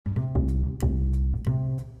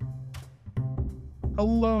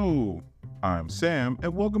Hello, I'm Sam,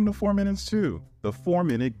 and welcome to 4 Minutes 2, the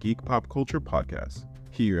 4-minute geek pop culture podcast.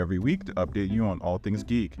 Here every week to update you on all things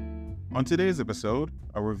geek. On today's episode,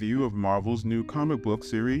 a review of Marvel's new comic book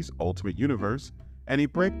series, Ultimate Universe, and a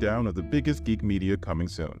breakdown of the biggest geek media coming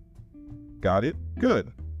soon. Got it?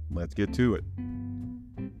 Good. Let's get to it.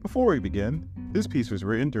 Before we begin, this piece was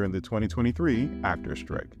written during the 2023 actors'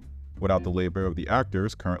 strike. Without the labor of the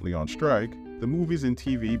actors currently on strike, the movies and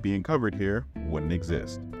TV being covered here wouldn't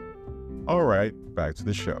exist. Alright, back to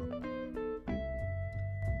the show.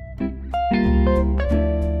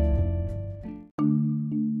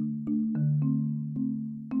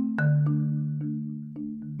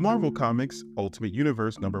 Marvel Comics Ultimate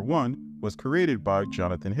Universe #1 was created by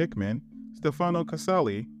Jonathan Hickman, Stefano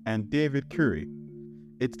Caselli, and David Curie.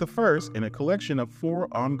 It's the first in a collection of 4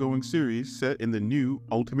 ongoing series set in the new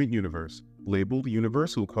Ultimate Universe, labeled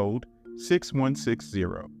Universal Code 6160.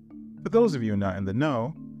 For those of you not in the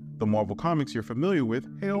know, the Marvel comics you're familiar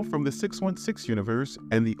with hail from the 616 universe,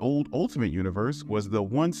 and the old Ultimate Universe was the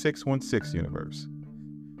 1616 universe.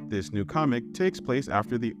 This new comic takes place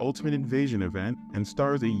after the Ultimate Invasion event and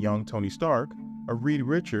stars a young Tony Stark, a Reed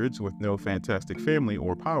Richards with no fantastic family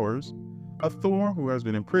or powers, a Thor who has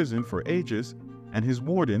been imprisoned for ages, and his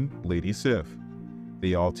warden, Lady Sif.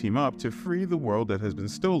 They all team up to free the world that has been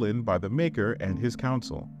stolen by the Maker and his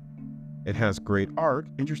council. It has great art,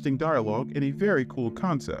 interesting dialogue, and a very cool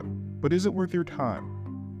concept, but is it worth your time?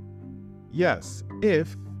 Yes,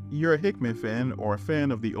 if you're a Hickman fan or a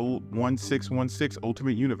fan of the old 1616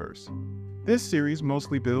 Ultimate Universe. This series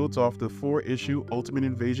mostly builds off the 4-issue Ultimate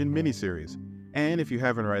Invasion miniseries, and if you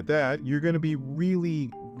haven't read that, you're going to be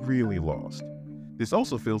really lost. This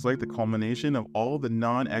also feels like the culmination of all the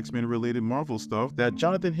non-X-Men related Marvel stuff that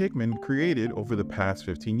Jonathan Hickman created over the past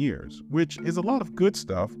 15 years, which is a lot of good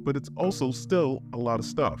stuff, but it's also still a lot of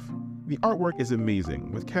stuff. The artwork is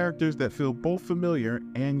amazing, with characters that feel both familiar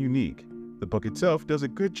and unique. The book itself does a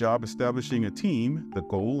good job establishing a team, the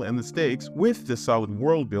goal, and the stakes with the solid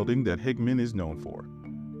world building that Hickman is known for.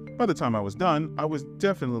 By the time I was done, I was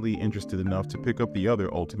definitely interested enough to pick up the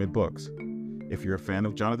other Ultimate books. If you're a fan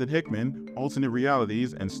of Jonathan Hickman, alternate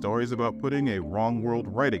realities, and stories about putting a wrong world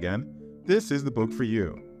right again, this is the book for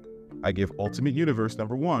you. I give Ultimate Universe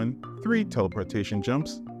 #1 3 teleportation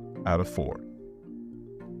jumps out of 4.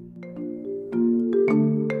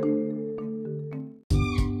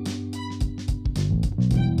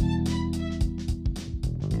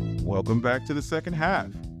 Welcome back to the second half.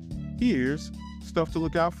 Here's stuff to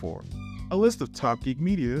look out for. A list of top geek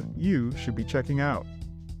media you should be checking out.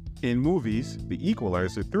 In movies, The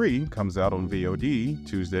Equalizer 3 comes out on VOD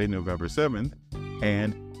Tuesday, November 7th,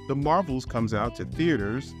 and The Marvels comes out to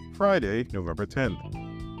theaters Friday, November 10th.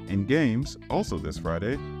 In games, also this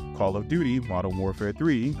Friday, Call of Duty Modern Warfare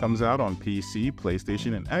 3 comes out on PC,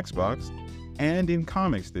 PlayStation, and Xbox, and in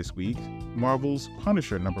comics this week, Marvel's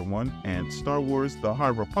Punisher #1 and Star Wars The High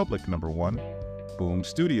Republic #1, Boom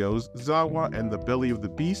Studios' Zawa and the Belly of the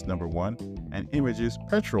Beast #1, and Image's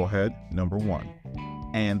Petrolhead #1.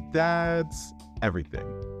 And that's everything.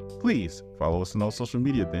 Please follow us on all social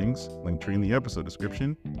media things, linktree in the episode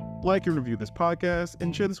description, like and review this podcast,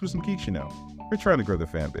 and share this with some geeks you know. We're trying to grow the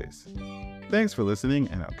fan base. Thanks for listening,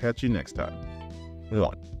 and I'll catch you next time. Move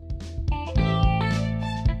on.